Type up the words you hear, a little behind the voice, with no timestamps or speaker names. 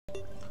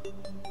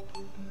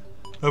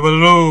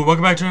Hello,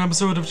 welcome back to an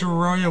episode of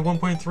Terraria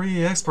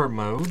 1.3 Expert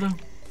Mode.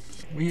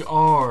 We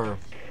are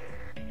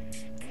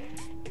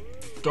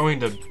going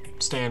to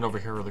stand over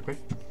here really quick.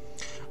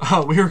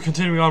 We are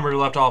continuing on where we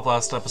left off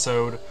last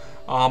episode.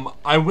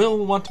 I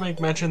will want to make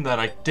mention that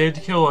I did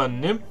kill a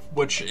nymph,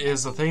 which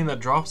is the thing that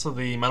drops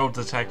the metal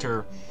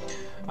detector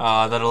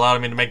that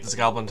allowed me to make this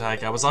goblin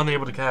attack. I was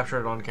unable to capture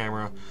it on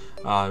camera.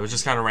 It was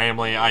just kind of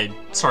randomly. I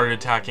started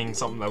attacking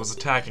something that was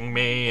attacking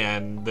me,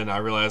 and then I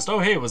realized, oh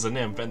hey, it was a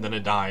nymph, and then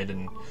it died,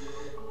 and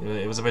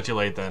it was a bit too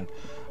late then.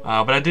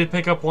 But I did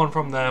pick up one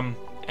from them,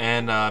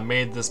 and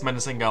made this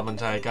menacing goblin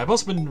attack. I've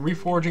also been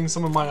reforging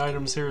some of my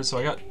items here, so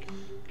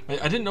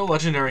I didn't know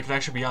Legendary could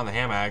actually be on the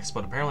ham axe,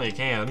 but apparently it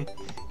can.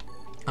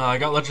 I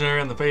got Legendary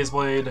on the Phase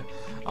Blade,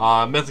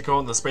 Mythical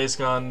on the Space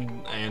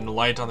Gun, and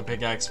Light on the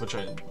Pickaxe, which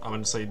I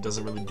honestly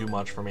doesn't really do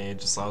much for me. It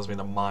just allows me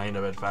to mine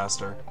a bit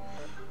faster.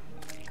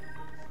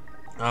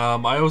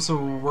 I also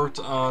worked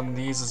on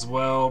these as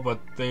well, but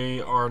they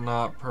are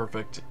not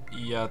perfect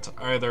yet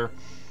either.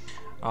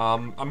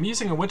 I'm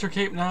using a Winter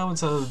Cape now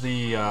instead of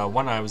the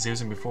one I was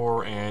using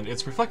before, and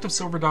it's Reflective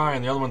Silver dye,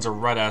 and the other one's a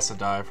Red Acid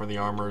dye for the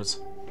armors.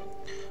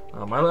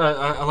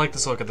 I like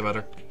this look at the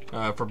better,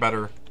 for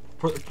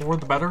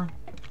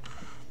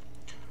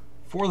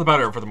the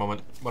better for the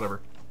moment,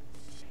 whatever.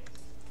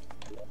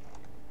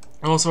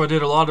 Also, I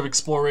did a lot of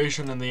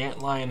exploration in the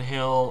Antlion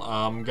Hill,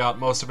 got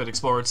most of it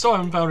explored. Still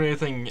haven't found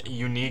anything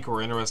unique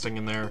or interesting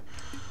in there.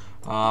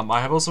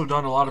 I have also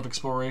done a lot of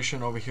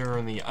exploration over here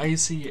in the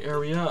icy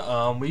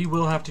area. We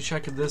will have to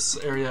check this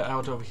area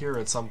out over here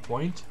at some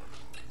point.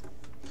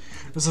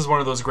 This is one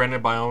of those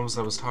granite biomes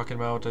I was talking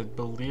about, I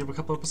believe, a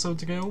couple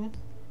episodes ago.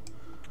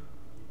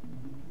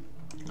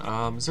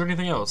 Is there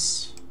anything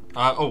else?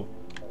 Oh,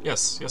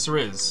 yes, there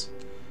is.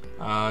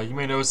 You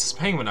may notice this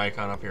penguin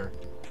icon up here.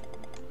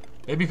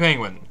 Baby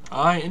penguin.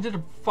 I ended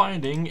up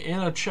finding in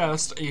a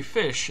chest a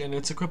fish, and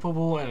it's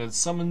equipable, and it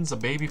summons a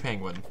baby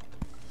penguin.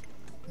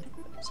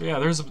 So yeah,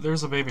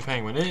 there's a baby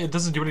penguin. It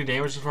doesn't do any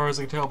damage as far as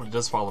I can tell, but it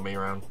does follow me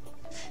around.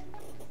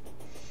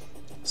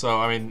 So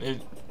I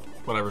mean,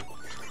 whatever.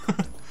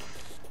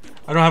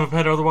 I don't have a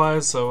pet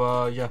otherwise,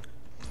 so yeah.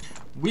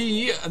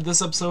 We,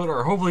 this episode,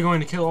 are hopefully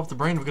going to kill off the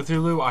Brain of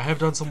Cthulhu. I have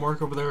done some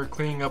work over there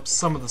cleaning up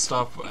some of the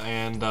stuff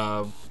and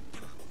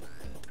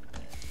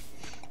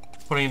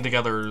putting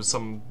together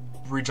some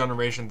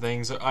regeneration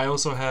things. I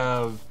also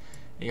have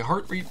a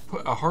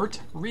heart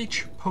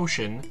reach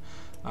potion,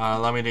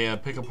 allow me to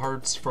pick up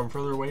hearts from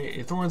further away.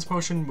 A thorns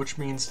potion, which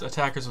means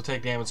attackers will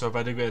take damage, so if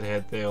I do get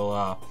hit,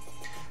 they'll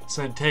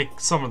take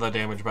some of that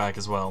damage back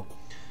as well.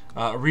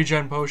 A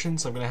regen potion,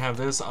 so I'm going to have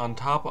this on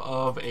top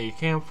of a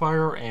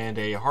campfire and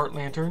a heart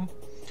lantern.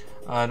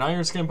 An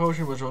iron skin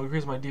potion, which will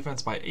increase my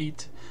defense by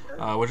 8,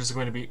 which is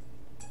going to be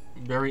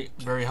very,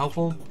 very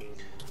helpful.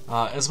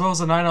 As well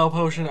as a 9L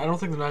potion. I don't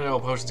think the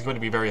 9L potion is going to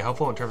be very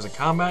helpful in terms of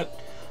combat,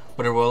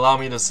 but it will allow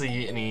me to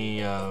see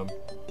any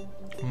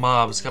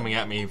mobs coming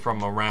at me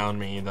from around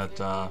me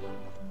that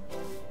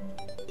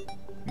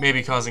may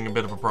be causing a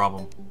bit of a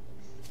problem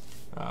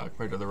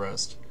compared to the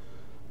rest.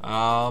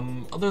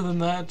 Other than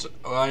that,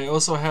 I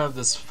also have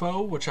this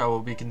foe, which I will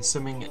be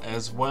consuming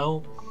as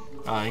well.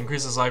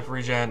 Increases life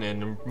regen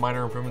and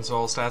minor improvements to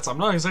all stats. I'm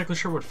not exactly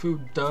sure what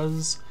food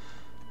does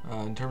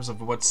in terms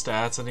of what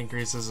stats it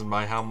increases and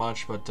by how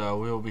much, but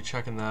we will be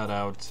checking that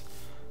out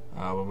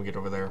when we get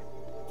over there.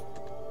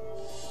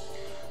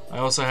 I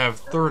also have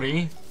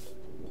 30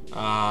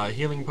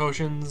 healing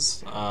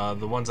potions,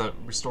 the ones that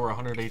restore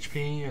 100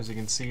 HP, as you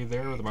can see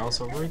there with the mouse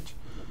over it.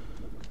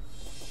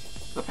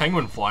 Did the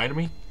penguin fly to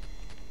me?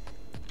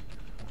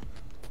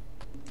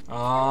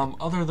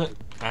 Other than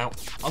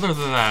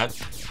that,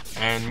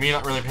 and me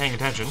not really paying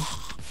attention,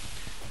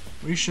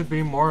 we should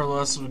be more or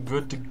less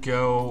good to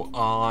go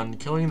on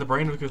killing the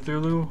Brain of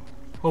Cthulhu,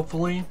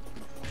 hopefully.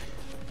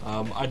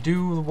 I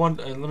do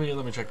want, let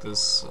me check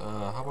this.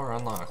 How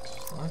about unlocked?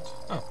 What?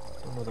 Oh,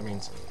 I don't know what that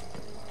means.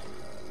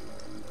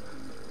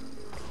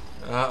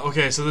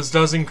 Okay, so this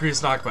does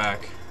increase knockback.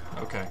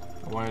 Okay,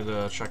 I wanted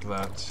to check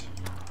that.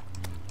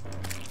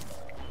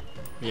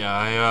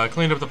 Yeah, I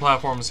cleaned up the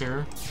platforms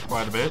here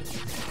quite a bit.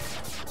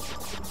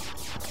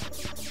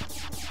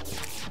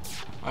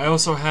 I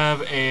also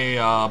have a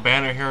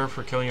banner here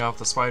for killing off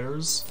the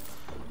spiders,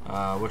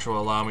 which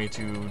will allow me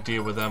to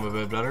deal with them a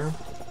bit better.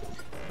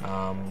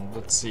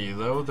 Let's see,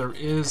 though, there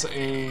is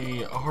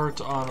a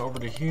heart on over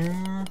to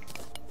here.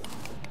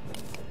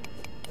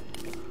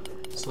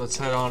 So let's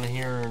head on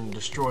here and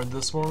destroy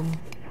this one.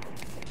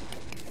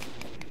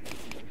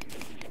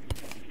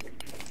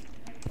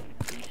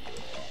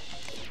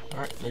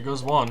 Alright, there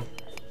goes one.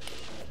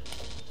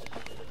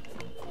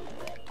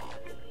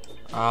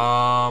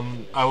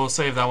 I will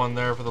save that one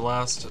there for the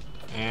last.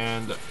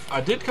 And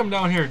I did come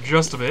down here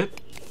just a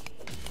bit.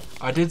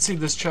 I did see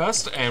this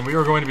chest, and we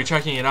are going to be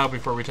checking it out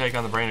before we take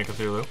on the Brain of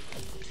Cthulhu.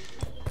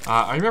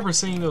 I remember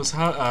seeing those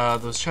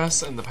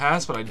chests in the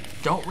past, but I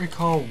don't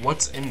recall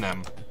what's in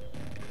them.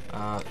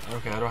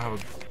 Okay, I don't have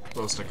a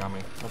glow stick on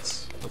me.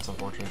 That's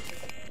unfortunate.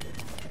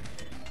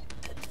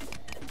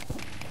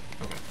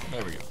 Okay,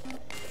 there we go.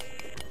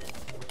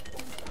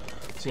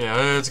 So yeah,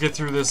 let's get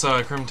through this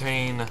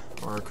Crimtane,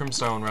 or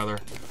Crimstone rather,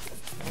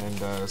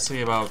 and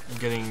see about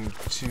getting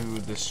to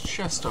this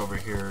chest over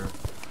here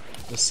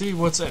to see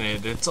what's in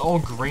it. It's all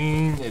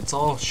green, it's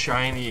all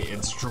shiny,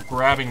 it's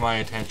grabbing my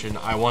attention.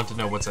 I want to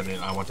know what's in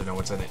it. I want to know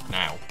what's in it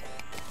now.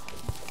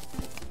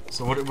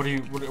 So what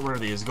are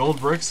these? Gold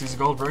bricks? These are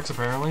gold bricks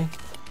apparently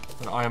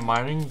that I am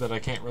mining that I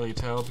can't really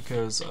tell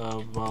because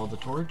of, well, the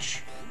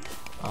torch.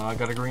 I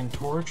got a green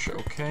torch,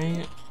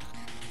 okay.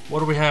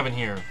 What do we have in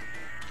here?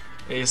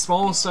 A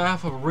small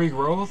staff of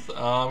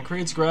regrowth,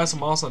 creates grass and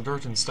moss on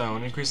dirt and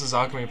stone, increases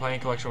alchemy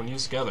plant collection when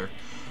used together.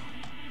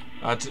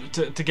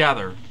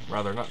 Together,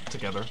 rather, not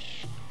together.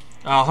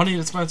 Honey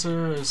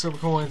dispenser, silver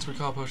coins,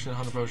 recall potion,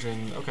 hunter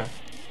potion, okay.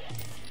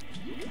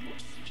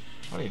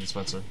 Honey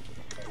dispenser.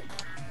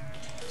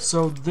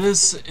 So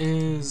this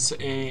is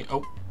a,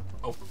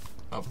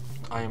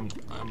 I'm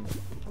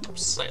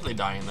slightly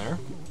dying there.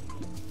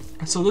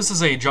 So this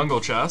is a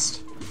jungle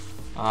chest.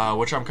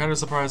 Which I'm kind of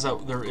surprised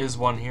that there is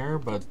one here,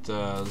 but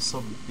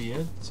so be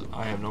it.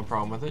 I have no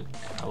problem with it.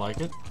 I like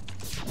it.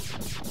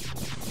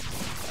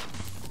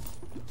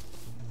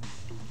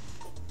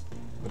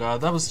 But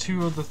that was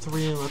 2 of the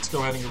 3. Let's go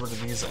ahead and get rid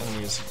of these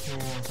enemies here.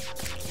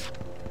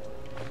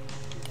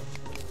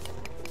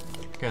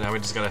 Okay, now we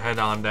just gotta head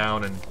on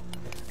down and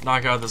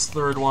knock out this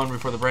 3rd one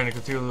before the Brain of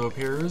Cthulhu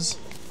appears.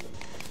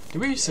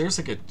 Did we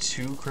seriously get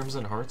 2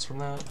 Crimson Hearts from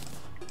that?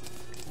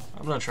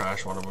 I'm gonna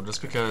trash one of them just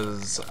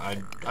because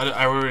I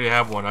already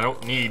have one. I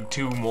don't need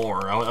 2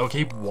 more. I'll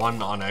keep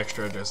 1 on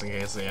extra just in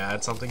case they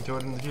add something to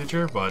it in the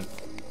future, but...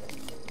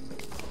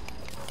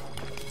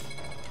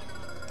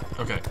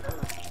 Okay.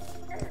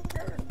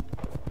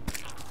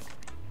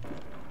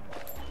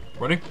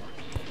 Ready?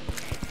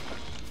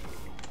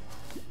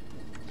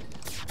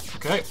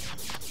 Okay.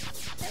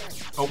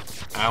 Oh,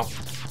 ow.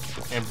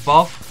 And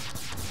buff.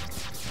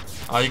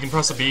 You can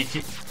press the B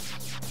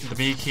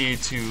key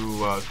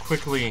to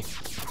quickly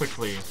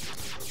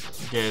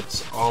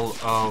get all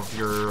of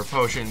your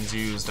potions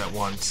used at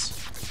once.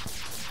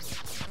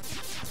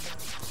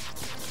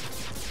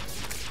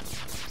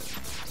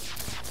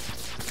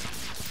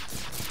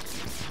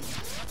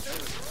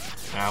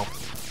 Ow.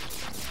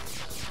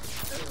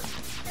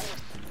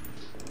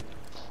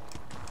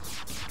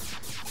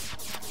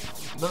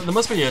 There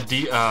must be an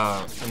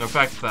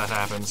effect that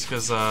happens,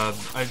 because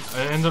I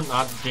end up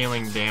not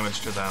dealing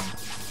damage to them.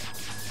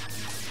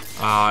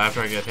 After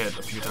I get hit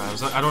a few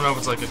times. I don't know if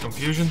it's like a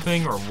confusion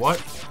thing or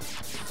what.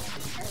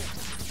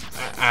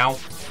 Ow.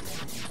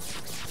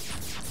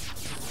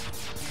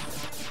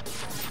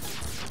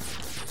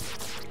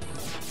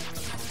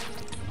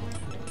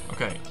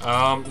 Okay,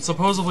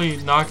 supposedly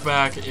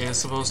knockback is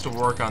supposed to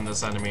work on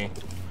this enemy.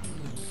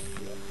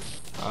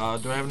 Do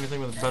I have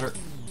anything with better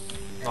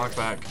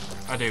knockback?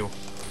 I do.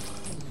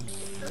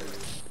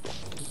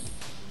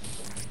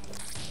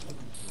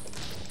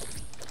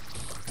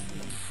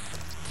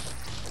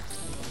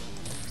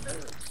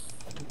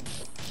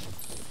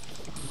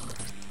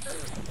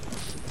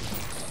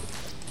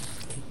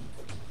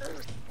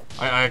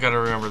 I gotta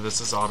remember this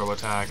is auto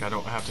attack. I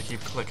don't have to keep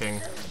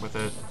clicking with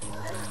it.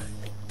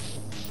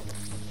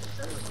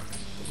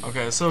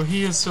 Okay, so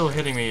he is still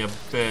hitting me a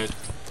bit.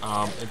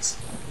 It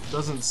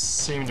doesn't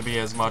seem to be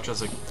as much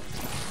as it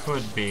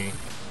could be.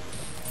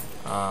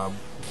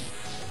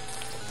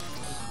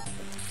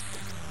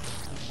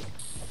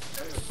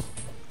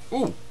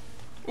 Ooh!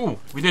 Ooh,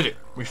 we did it.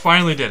 We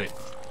finally did it.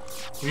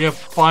 We have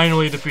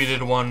finally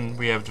defeated one.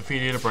 We have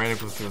defeated a Brain of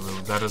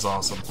Cthulhu. That is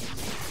awesome.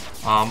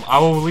 I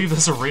will leave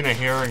this arena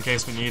here in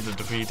case we need to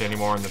defeat any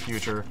more in the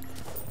future.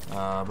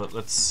 But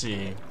let's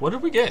see. What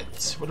did we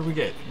get? What did we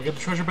get? We got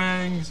the treasure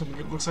bag.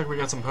 It looks like we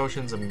got some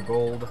potions and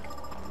gold.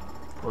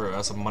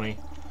 Or some money.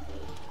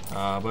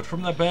 But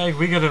from that bag,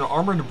 we get an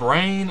armored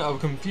brain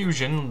of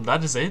confusion.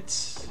 That is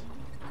it.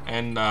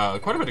 And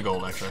quite a bit of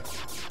gold, actually.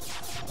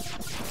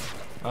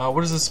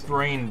 What does this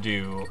brain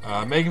do?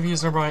 May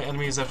confuse nearby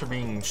enemies after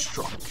being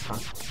struck. Huh?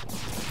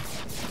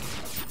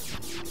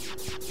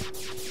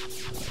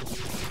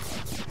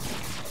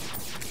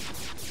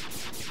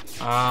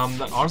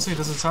 That honestly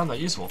doesn't sound that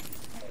useful.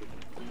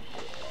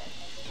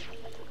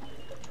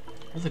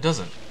 It really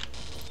doesn't.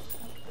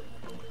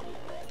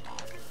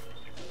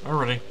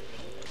 Alrighty.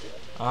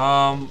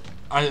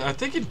 I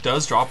think it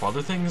does drop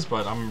other things,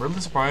 but I'm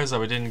really surprised that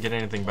we didn't get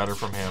anything better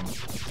from him.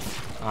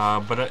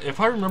 But if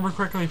I remember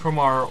correctly from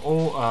our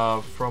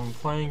old, from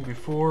playing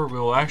before,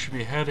 we'll actually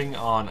be heading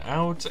on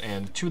out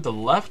and to the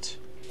left,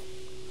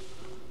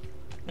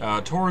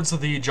 towards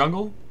the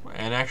jungle,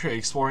 and actually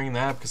exploring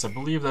that, because I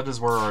believe that is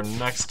where our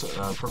next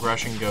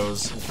progression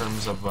goes in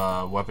terms of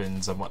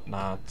weapons and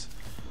whatnot.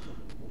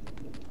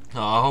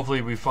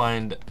 Hopefully we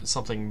find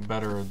something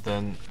better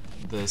than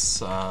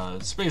this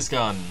space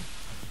gun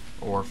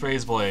or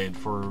phase blade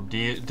for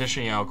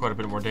dishing out quite a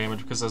bit more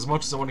damage, because as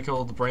much as I want to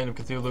kill the Brain of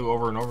Cthulhu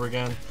over and over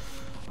again,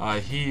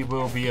 he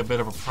will be a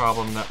bit of a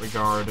problem in that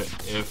regard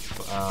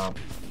if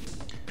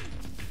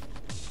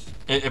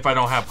I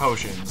don't have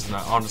potions. And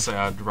honestly,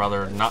 I'd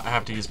rather not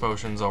have to use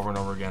potions over and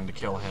over again to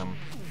kill him.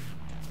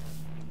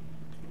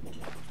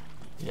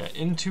 Yeah,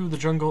 into the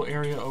jungle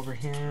area over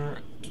here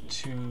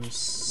to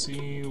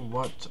see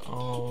what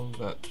all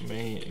that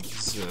may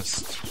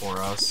exist for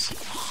us.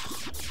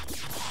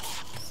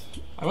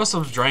 I must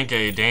have drank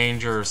a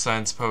danger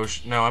sense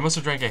potion. No, I must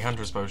have drank a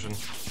hunter's potion.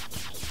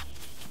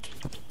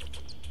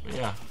 But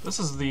yeah, this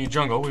is the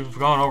jungle. We've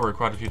gone over it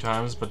quite a few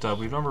times, but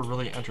we've never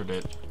really entered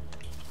it.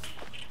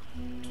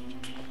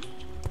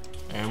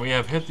 And we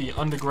have hit the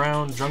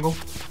underground jungle.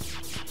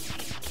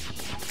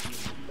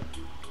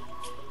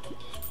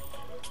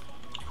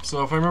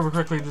 So if I remember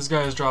correctly, these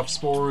guys drop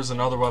spores and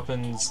other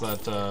weapons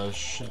that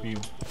should be...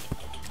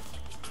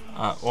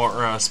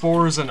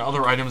 spores and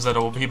other items that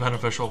will be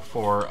beneficial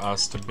for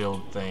us to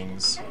build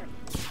things.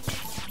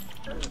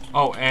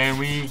 Oh, and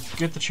we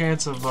get the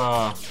chance of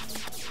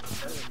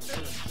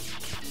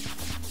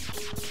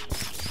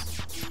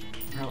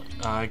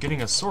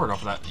getting a sword off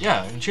of that.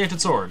 Yeah,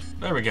 enchanted sword.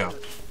 There we go.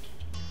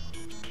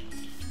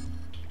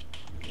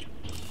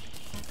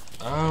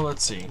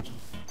 Let's see.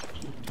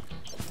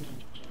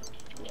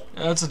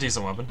 Yeah, that's a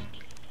decent weapon.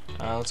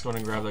 Let's go ahead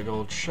and grab that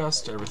gold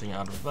chest, everything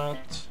out of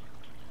that.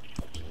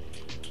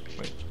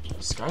 Wait,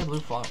 sky blue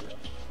flower.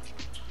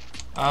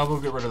 We'll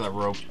get rid of that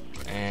rope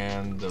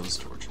and those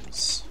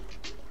torches.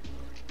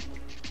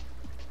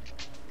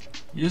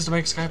 Used to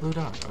make sky blue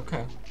dye.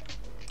 Okay.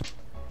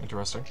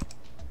 Interesting.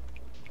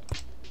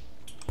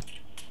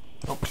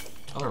 Oh,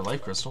 another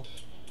life crystal.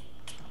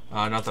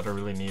 Not that I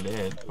really need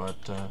it,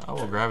 but I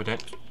will grab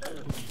it.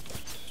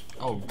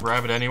 I'll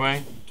grab it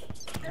anyway.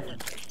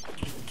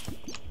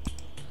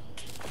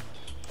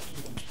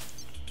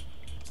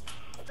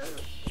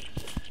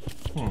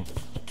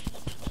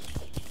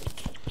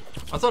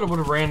 I thought it would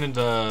have ran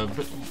into...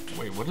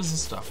 Wait, what is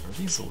this stuff? Are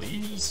these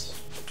leaves?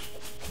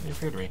 They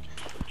appear to be.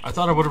 I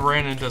thought I would have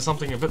ran into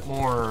something a bit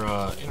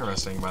more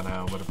interesting by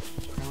now, but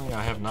apparently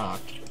I have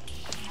not.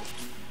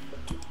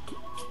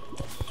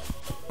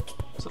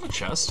 Is that a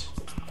chest?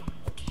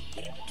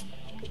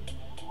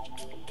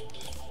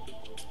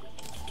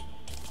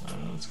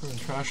 Let's go and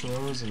trash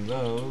those and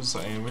those,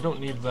 and we don't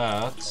need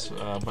that,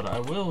 but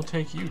I will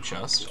take you,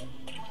 chest.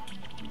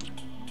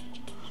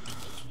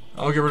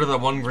 I'll get rid of that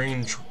one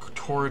green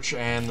torch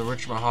and the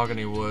rich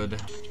mahogany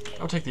wood.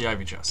 I'll take the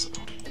ivy chest,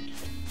 though.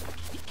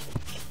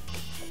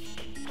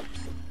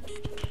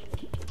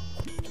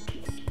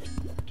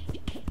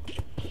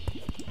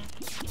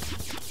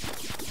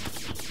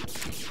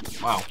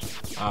 Wow.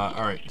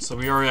 Alright, so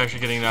we are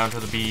actually getting down to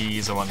the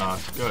bees and whatnot.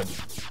 Good.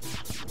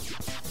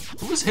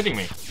 Who was hitting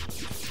me?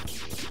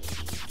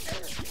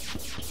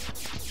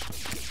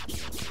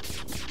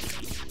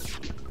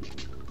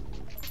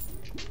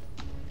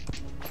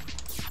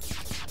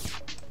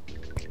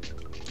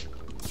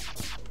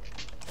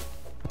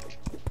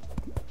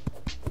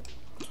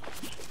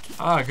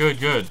 Ah, good,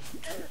 good.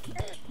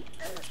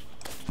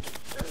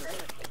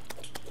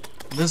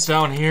 This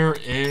down here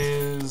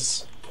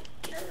is...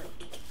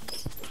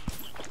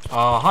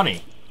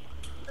 honey.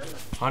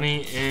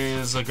 Honey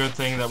is a good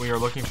thing that we are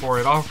looking for.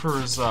 It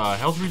offers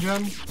health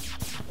regen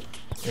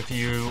if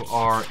you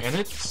are in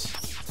it.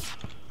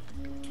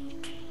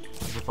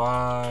 Like if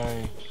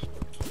I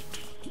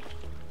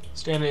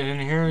stand it in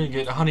here, you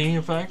get honey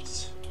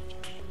effect.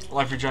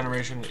 Life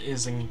regeneration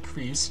is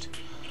increased.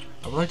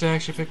 I would like to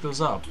actually pick those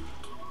up.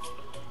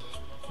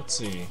 Let's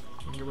see.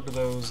 We can get rid of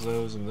those,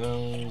 and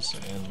those,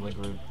 and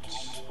liquid.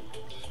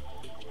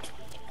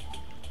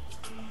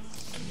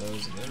 And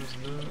those, and those,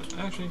 and those.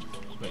 Actually,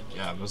 wait,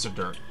 yeah, those are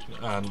dirt.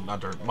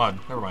 Not dirt, mud.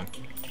 Never mind.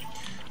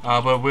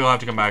 But we'll have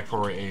to come back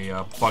for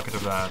a bucket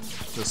of that,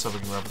 just so we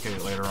can replicate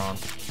it later on.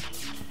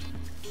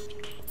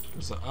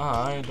 Because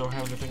I don't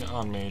have anything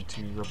on me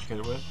to replicate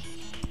it with,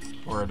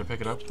 or to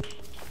pick it up.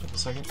 Wait a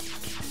second.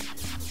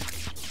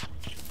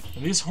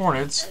 And these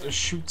hornets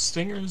shoot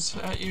stingers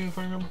at you, if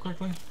I remember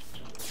correctly.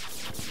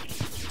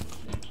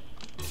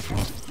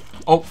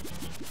 Oh.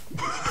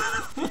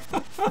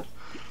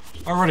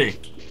 Alrighty.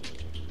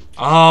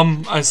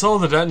 I saw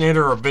the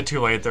detonator a bit too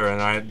late there,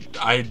 and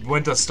I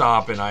went to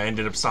stop, and I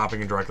ended up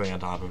stopping directly on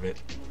top of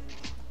it.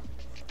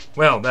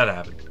 Well, that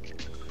happened.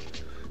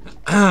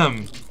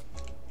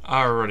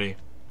 Alrighty.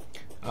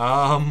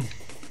 I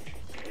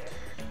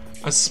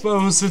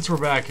suppose since we're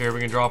back here, we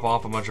can drop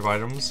off a bunch of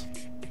items.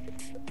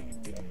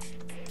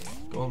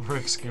 Gold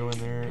bricks go in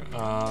there.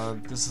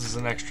 This is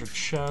an extra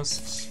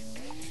chest.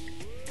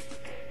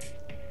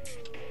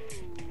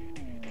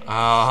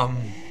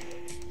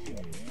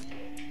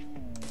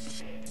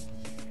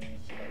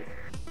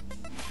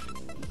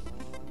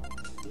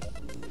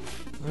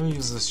 Let me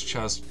use this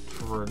chest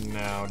for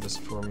now,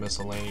 just for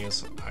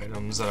miscellaneous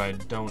items that I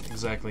don't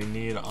exactly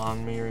need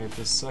on me right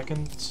this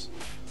second.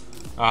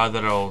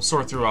 That I'll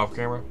sort through off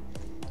camera.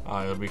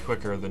 It'll be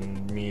quicker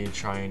than me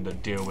trying to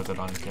deal with it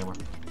on camera.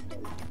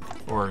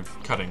 Or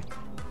cutting.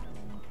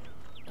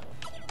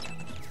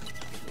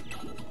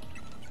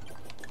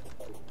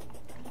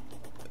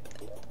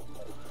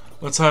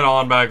 Let's head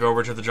on back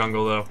over to the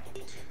jungle, though,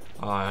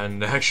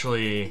 and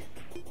actually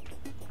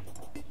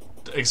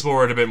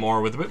explore it a bit more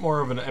with a bit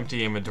more of an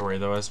empty inventory,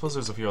 though. I suppose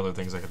there's a few other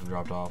things I could have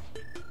dropped off.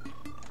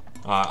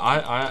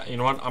 You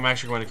know what? I'm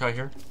actually going to cut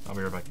here. I'll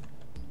be right back.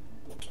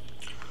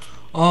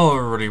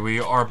 Alrighty, we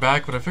are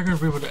back, but I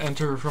figured we would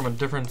enter from a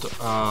different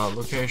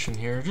location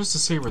here, just to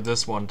see where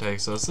this one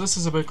takes us. This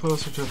is a bit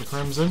closer to the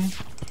Crimson,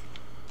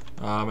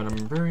 and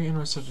I'm very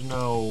interested to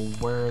know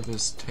where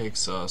this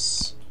takes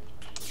us.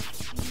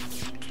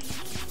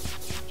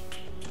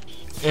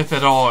 If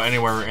at all,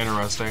 anywhere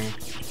interesting.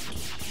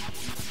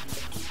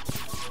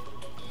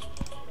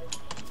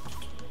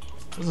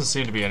 Doesn't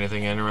seem to be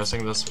anything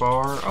interesting thus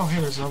far. Oh, hey,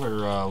 there's another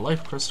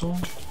life crystal.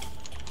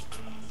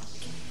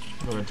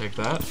 I'm going to take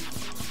that.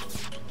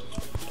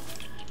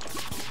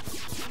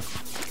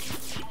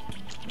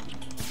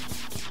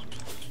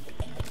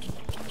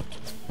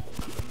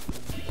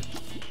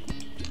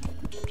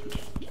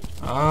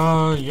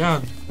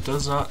 Yeah,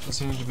 does not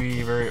seem to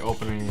be very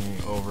opening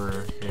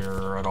over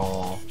here at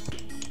all.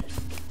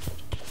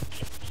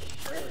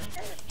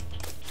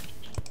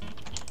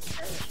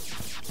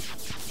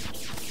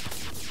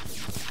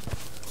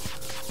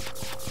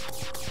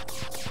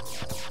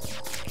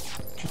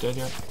 You dead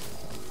yet?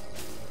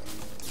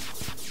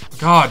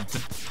 God,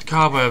 the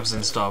cobwebs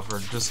and stuff are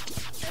just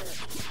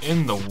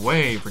in the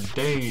way for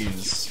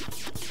days.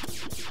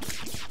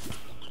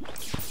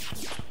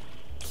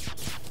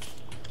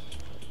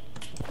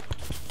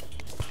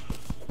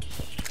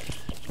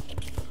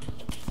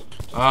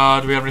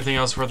 Do we have anything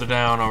else further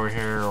down over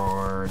here,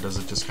 or does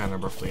it just kind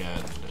of abruptly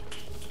end?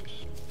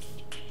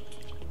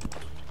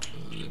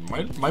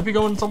 It might be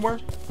going somewhere.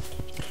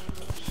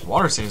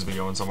 Water seems to be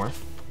going somewhere.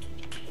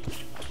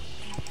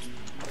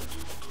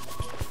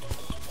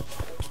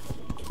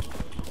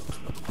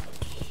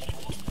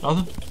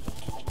 Nothing?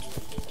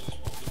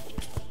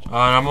 And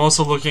I'm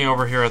also looking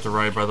over here at the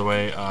right, by the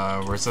way,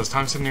 where it says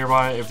tungsten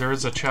nearby. If there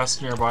is a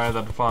chest nearby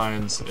that it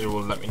finds, it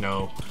will let me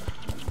know.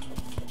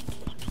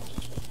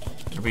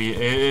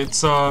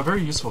 It's a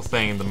very useful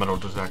thing, the metal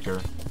detector,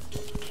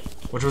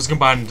 which was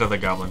combined into the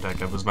goblin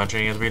tech I was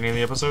mentioning at the beginning of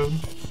the episode.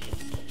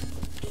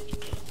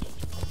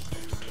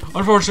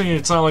 Unfortunately,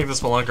 it's not like the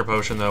Spelunker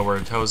potion, though, where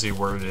it tells you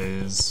where it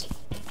is,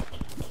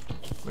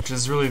 which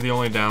is really the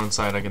only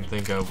downside I can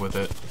think of with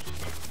it.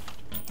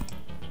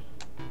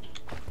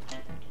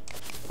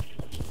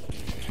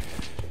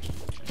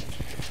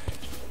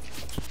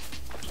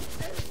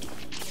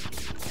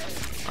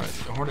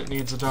 Hornet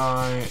needs to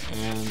die,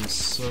 and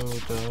so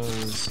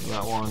does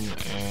that one,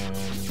 and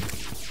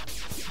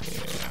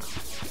yeah.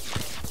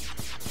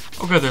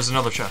 Okay, there's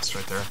another chest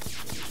right there.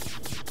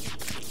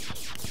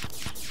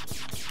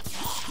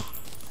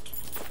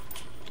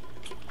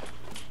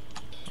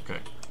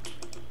 Okay.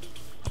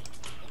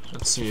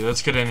 Let's see,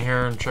 let's get in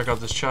here and check out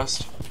this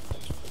chest.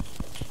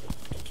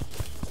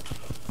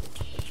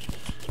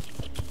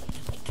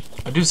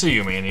 I do see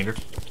you, Maneater.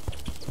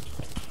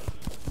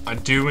 I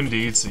do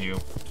indeed see you.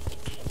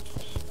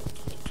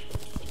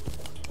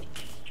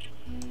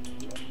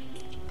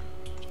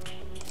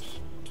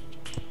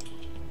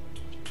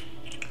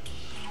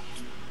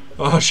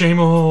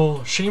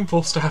 Shameful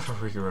staff of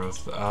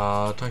regrowth.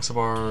 Tungsten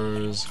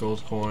bars,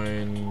 gold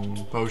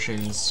coin,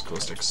 potions, glow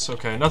sticks.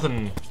 Okay,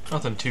 nothing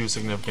too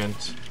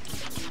significant.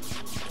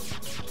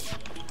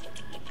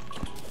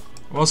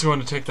 I'm also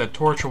going to take that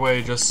torch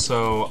away just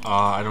so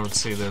I don't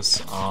see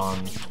this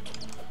on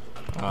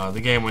the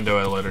game window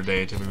at a later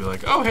date and be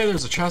like, oh hey,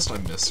 there's a chest I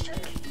missed.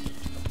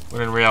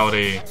 When in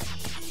reality,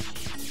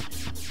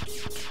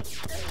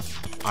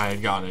 I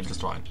had gotten it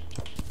just fine.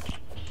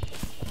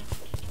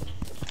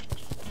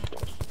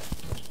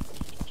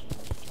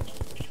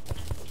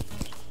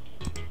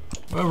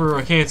 However,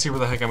 I can't see where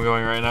the heck I'm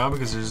going right now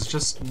because there's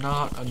just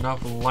not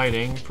enough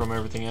lighting from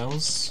everything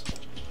else.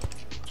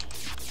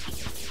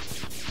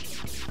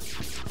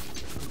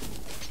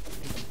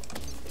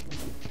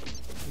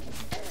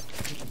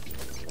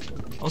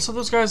 Also,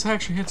 those guys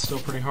actually hit still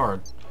pretty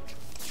hard.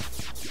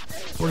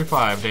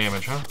 45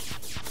 damage, huh?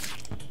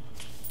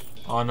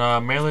 On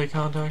melee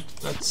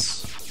contact,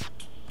 that's...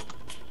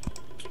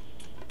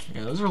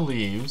 Yeah, those are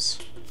leaves.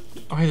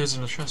 Oh, hey, there's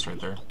a chest right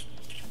there.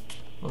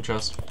 Little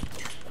chest.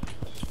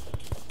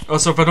 Oh,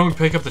 so if I don't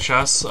pick up the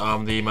chests,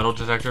 the metal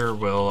detector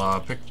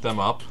will pick them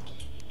up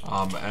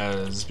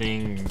as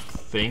being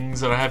things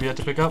that I have yet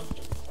to pick up.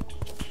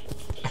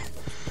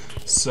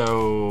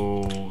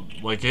 So,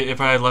 like,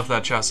 if I had left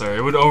that chest there,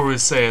 it would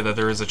always say that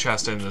there is a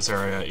chest in this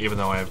area, even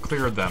though I have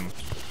cleared them.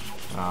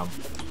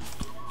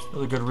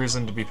 Really good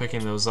reason to be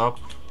picking those up.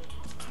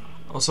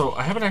 Also,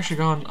 I haven't actually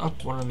gone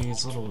up one of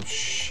these little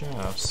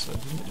shafts. I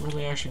didn't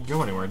really actually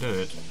go anywhere, did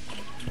it?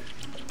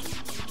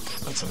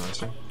 That's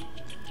interesting.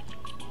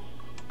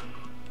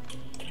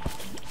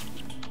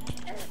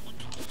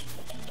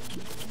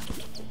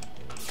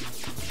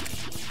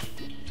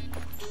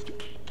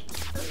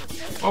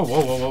 Oh,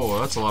 whoa, whoa, whoa,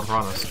 that's a lot of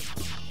progress.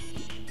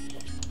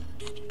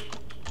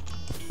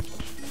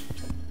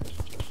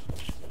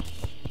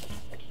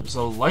 There's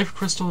a life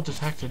crystal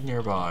detected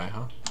nearby,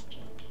 huh?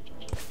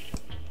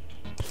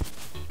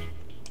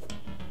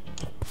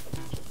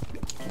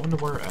 I wonder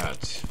where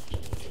at.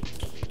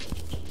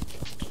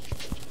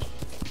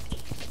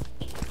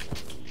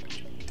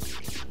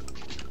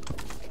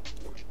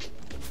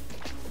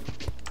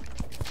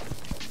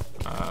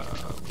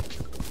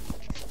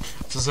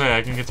 So say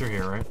I can get through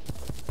here, right?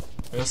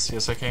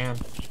 Yes, I can.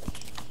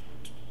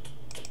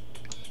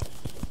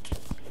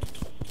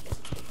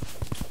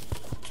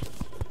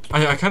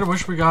 I kind of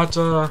wish we got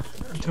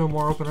into a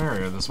more open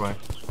area this way.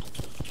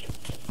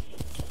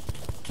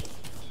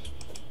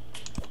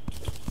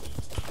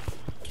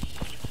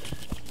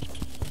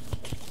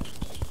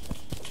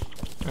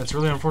 It's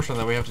really unfortunate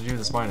that we have to do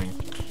this mining.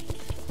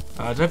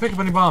 Did I pick up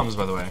any bombs,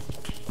 by the way?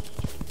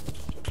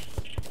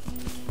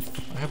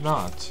 I have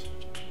not.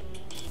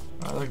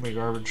 That can be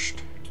garbaged.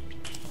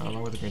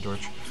 Along with the green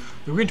torch.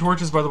 The green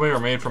torches, by the way, are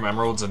made from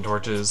emeralds and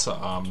torches.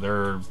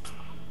 They're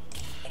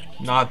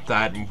not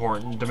that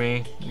important to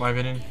me, in my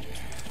opinion.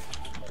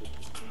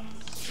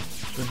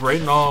 They're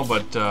great and all,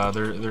 but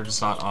they're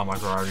just not on my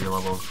priority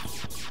level.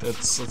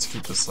 Let's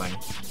keep this thing.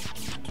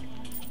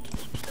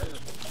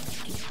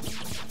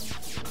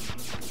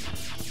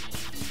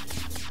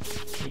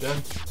 You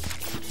dead?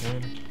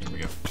 And here we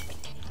go.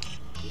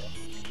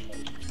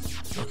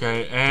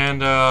 Okay,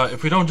 and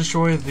if we don't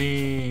destroy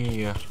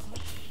the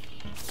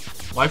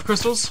life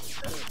crystals,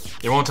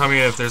 it won't tell me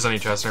if there's any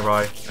chests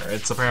nearby.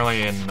 It's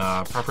apparently in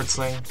preference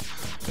thing.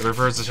 It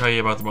refers to tell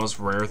you about the most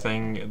rare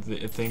thing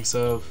it thinks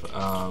of,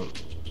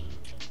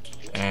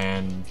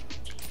 and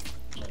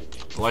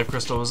the life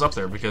crystal is up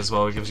there because,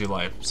 well, it gives you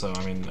life. So,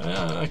 I mean,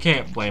 I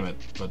can't blame it,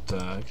 but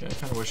I kind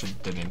of wish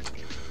it didn't.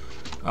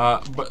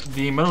 But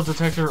the metal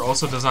detector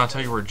also does not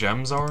tell you where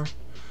gems are.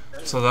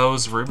 So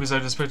those rubies I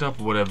just picked up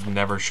would have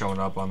never shown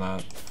up on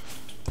that.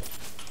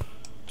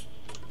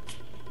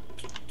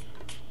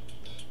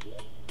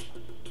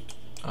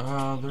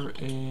 There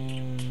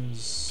is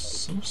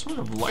some sort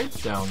of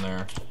light down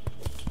there.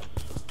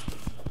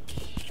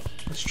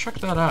 Let's check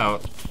that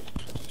out.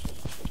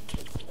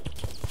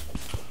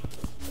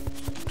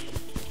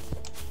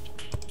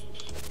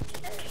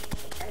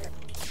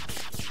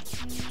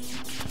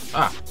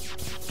 Ah.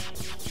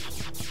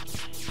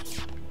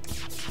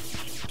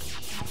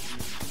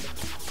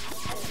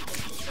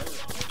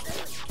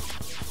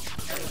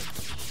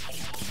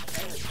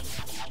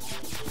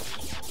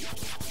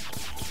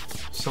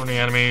 So many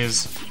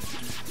enemies.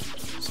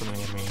 So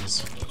many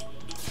enemies.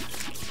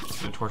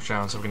 Let's get a torch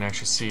down so we can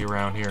actually see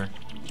around here.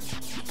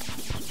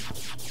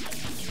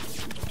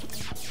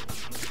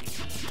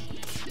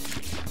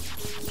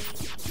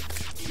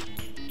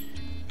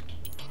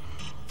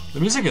 The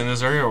music in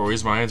this area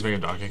always reminds me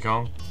of Donkey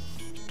Kong.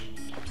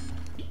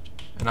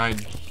 And I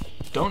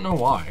don't know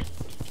why.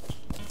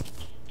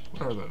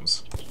 What are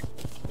those?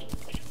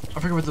 I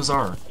forget what those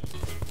are.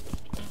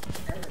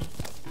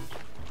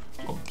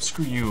 Oh,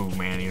 screw you,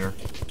 man-eater.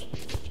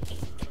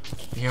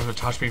 You have to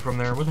touch me from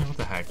there? What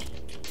the heck?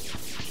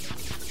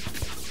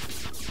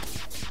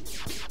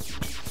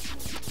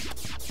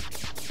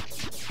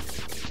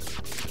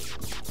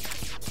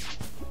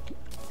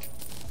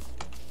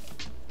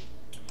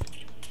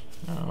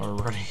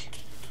 Alrighty.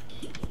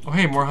 Oh,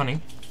 hey, more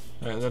honey.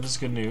 That is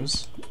good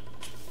news.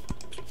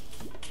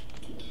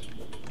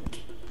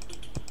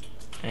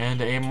 And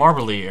a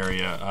marbly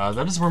area.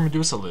 That is where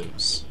Medusa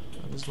lives.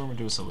 That is where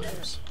Medusa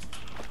lives.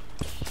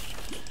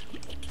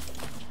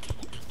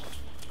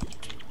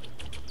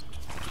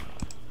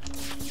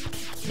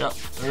 Yep,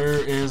 there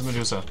is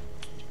Medusa.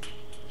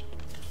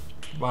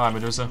 Bye,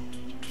 Medusa.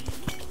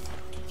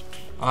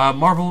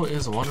 Marble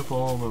is a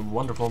wonderful,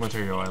 wonderful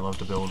material I love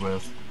to build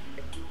with.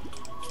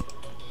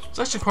 There's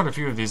actually quite a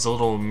few of these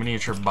little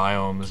miniature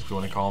biomes, if you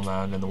want to call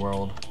them that, in the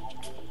world.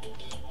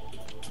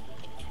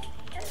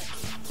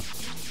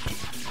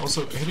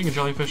 Also, hitting a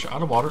jellyfish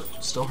out of water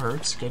still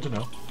hurts. Good to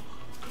know.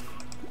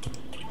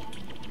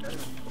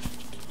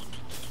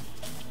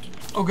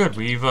 Oh good,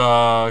 we've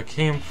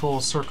came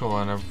full circle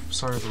and have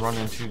started to run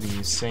into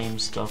the same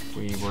stuff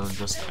we were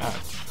just at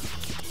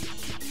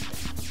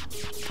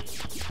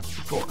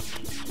before.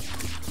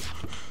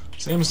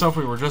 Same stuff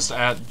we were just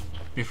at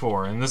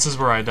before, and this is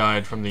where I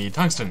died from the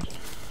tungsten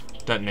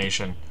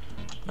detonation.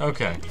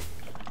 Okay.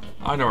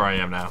 I know where I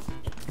am now,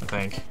 I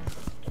think.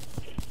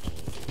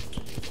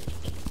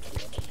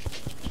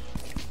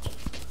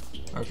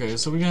 Okay,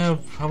 so we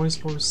have, how many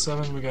spores?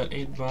 7, we got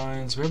 8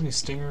 vines. Do we have any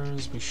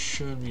stingers? We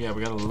should, yeah,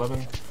 we got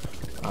 11.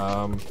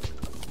 I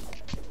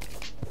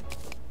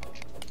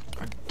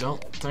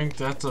don't think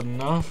that's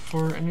enough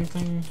for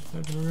anything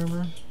I can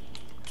remember.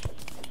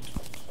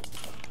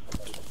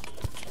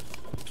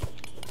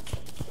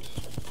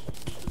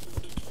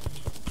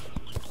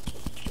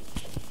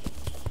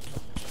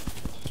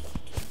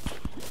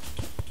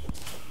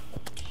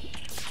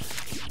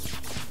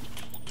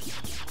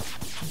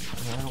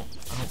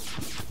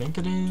 I think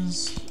it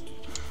is.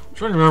 I'm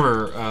trying to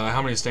remember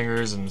how many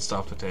stingers and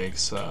stuff it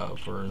takes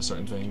for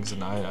certain things,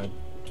 and I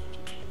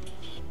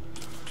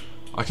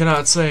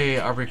cannot say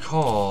I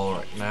recall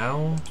right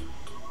now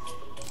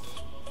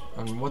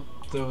on what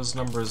those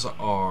numbers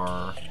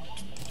are.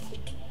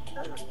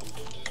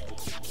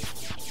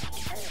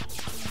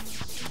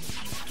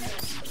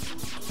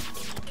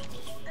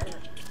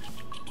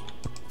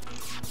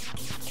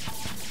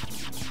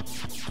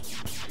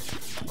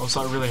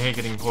 Also, I really hate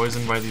getting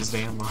poisoned by these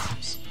damn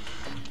mobs.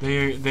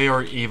 They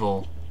are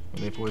evil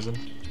when they poison.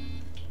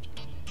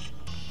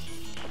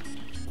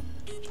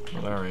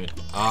 But alright.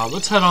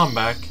 Let's head on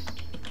back.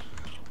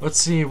 Let's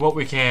see what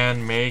we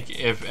can make,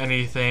 if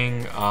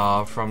anything,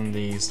 from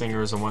the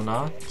stingers and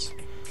whatnot.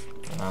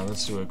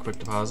 Let's do a quick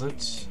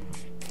deposit.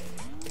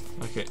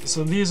 Okay,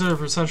 so these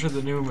are essentially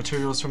the new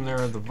materials from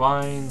there: the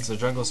vines, the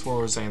jungle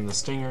spores, and the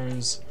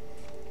stingers.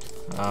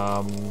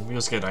 We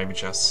also get ivy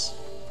chests,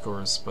 of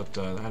course, but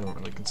I don't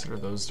really consider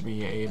those to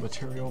be a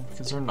material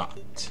because they're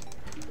not.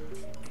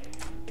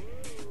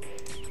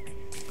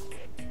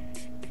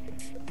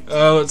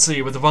 Let's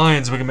see, with the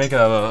vines we can make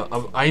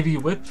a ivy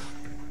whip.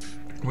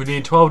 We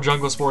need 12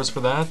 jungle spores for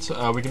that.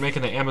 We can make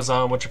an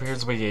Amazon, which appears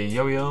to be a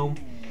yo-yo,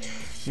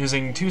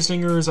 using 2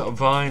 stingers, a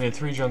vine, and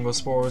 3 jungle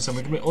spores. And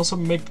we can also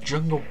make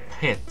jungle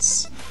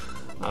pits.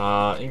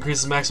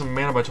 Increases maximum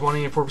mana by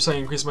 20, 4%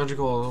 increased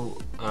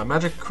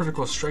magic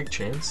critical strike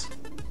chance.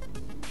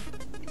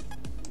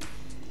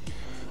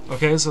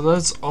 Okay, so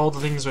that's all the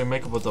things we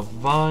make up with the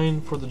vine.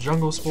 For the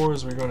jungle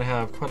spores, we're going to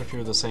have quite a few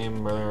of the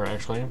same there,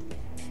 actually.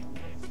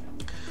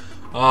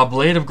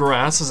 Blade of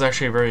Grass is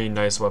actually a very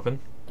nice weapon.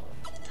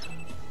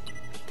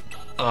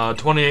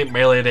 28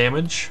 melee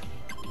damage,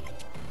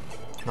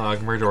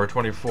 compared to our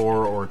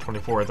 24 or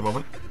 24 at the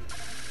moment.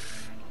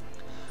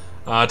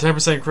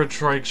 10% crit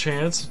strike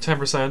chance,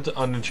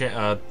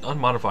 10%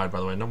 unmodified, by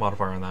the way, no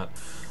modifier on that.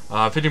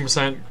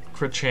 15%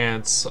 crit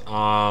chance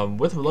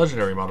with a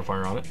legendary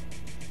modifier on it.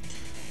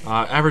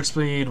 Average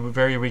speed,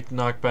 very weak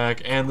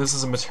knockback, and this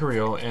is a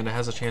material, and it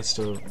has a chance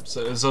to...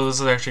 So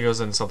this actually goes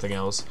into something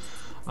else.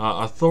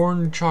 A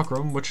Thorn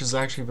Chakram, which is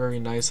actually very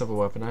nice of a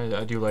weapon.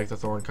 I do like the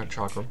Thorn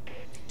Chakram.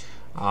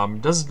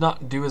 Does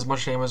not do as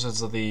much damage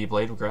as the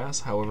Blade of Grass,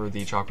 however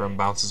the Chakram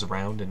bounces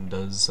around and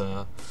does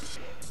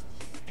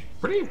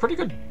pretty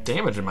good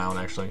damage amount,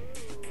 actually.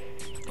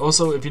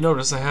 Also, if you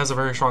notice, it has a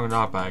very strong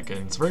knockback,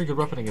 and it's a very good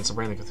weapon against the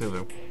Brain of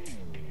Cthulhu.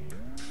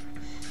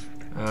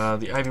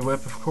 The Ivy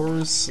Whip, of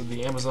course,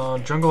 the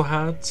Amazon Jungle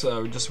Hat,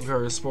 just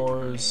recovers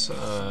spores,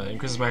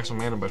 increases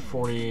maximum mana by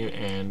 40,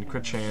 and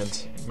crit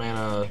chance,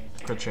 mana,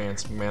 crit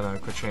chance, mana,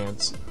 crit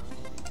chance,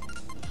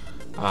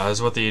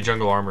 is what the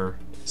Jungle Armor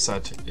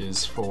set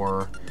is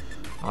for.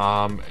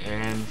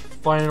 And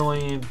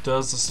finally,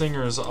 does the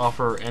Stingers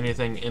offer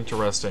anything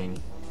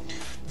interesting?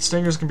 The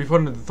Stingers can be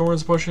put into the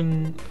Thorns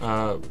potions,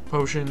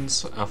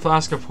 a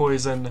Flask of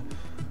Poison,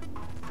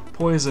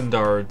 Poison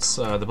Darts,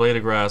 the Blade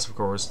of Grass, of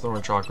course,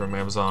 Thorn Chakram,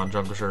 Amazon,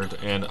 Jungle Shirt,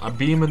 and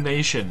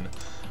Abeemanation.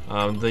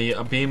 The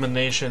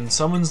Abeemanation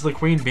summons the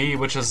Queen Bee,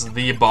 which is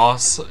the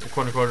boss,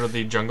 quote-unquote, of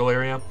the jungle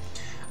area.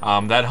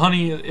 That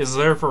honey is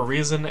there for a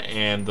reason,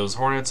 and those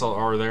hornets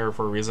are there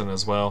for a reason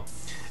as well.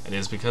 It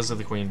is because of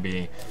the Queen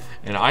Bee.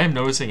 And I am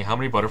noticing how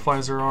many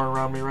butterflies there are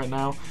around me right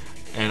now,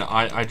 and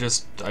I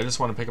just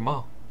want to pick them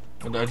all.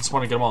 And I just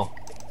want to get them all.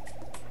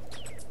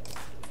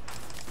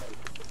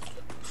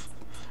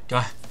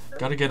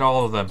 Gotta get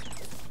all of them.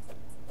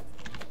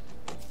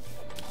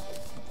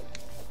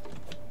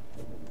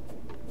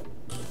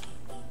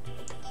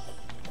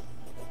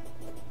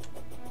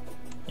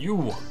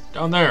 You,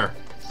 down there.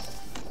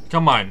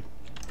 Come on.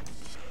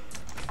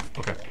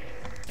 Okay.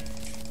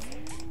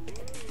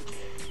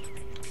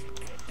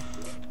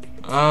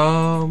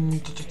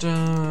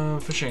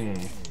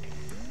 Fishing.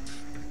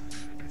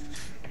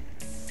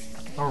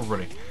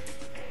 Alrighty.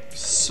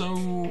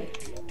 So,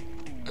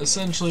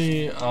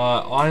 essentially,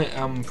 I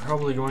am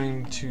probably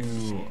going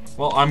to...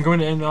 Well, I'm going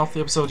to end off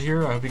the episode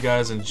here. I hope you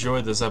guys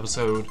enjoyed this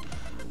episode.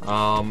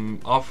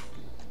 Off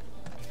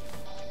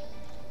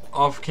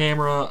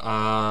camera,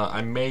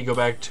 I may go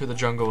back to the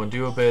jungle and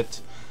do a bit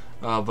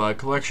of a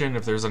collection.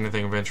 If there's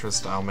anything of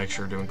interest, I'll make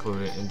sure to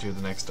include it into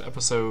the next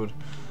episode.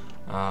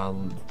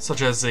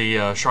 Such as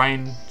the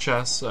shrine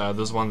chests,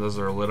 those ones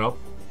that are lit up.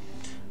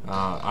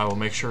 I will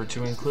make sure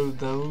to include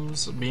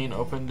those being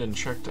opened and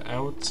checked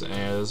out,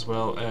 as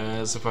well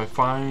as if I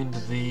find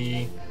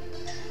the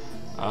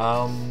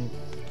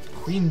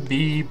Queen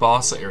Bee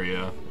boss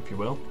area, if you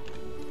will.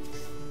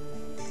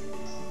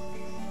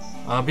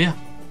 But yeah,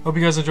 hope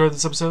you guys enjoyed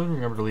this episode.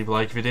 Remember to leave a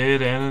like if you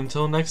did, and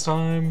until next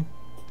time,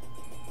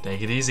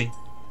 take it easy.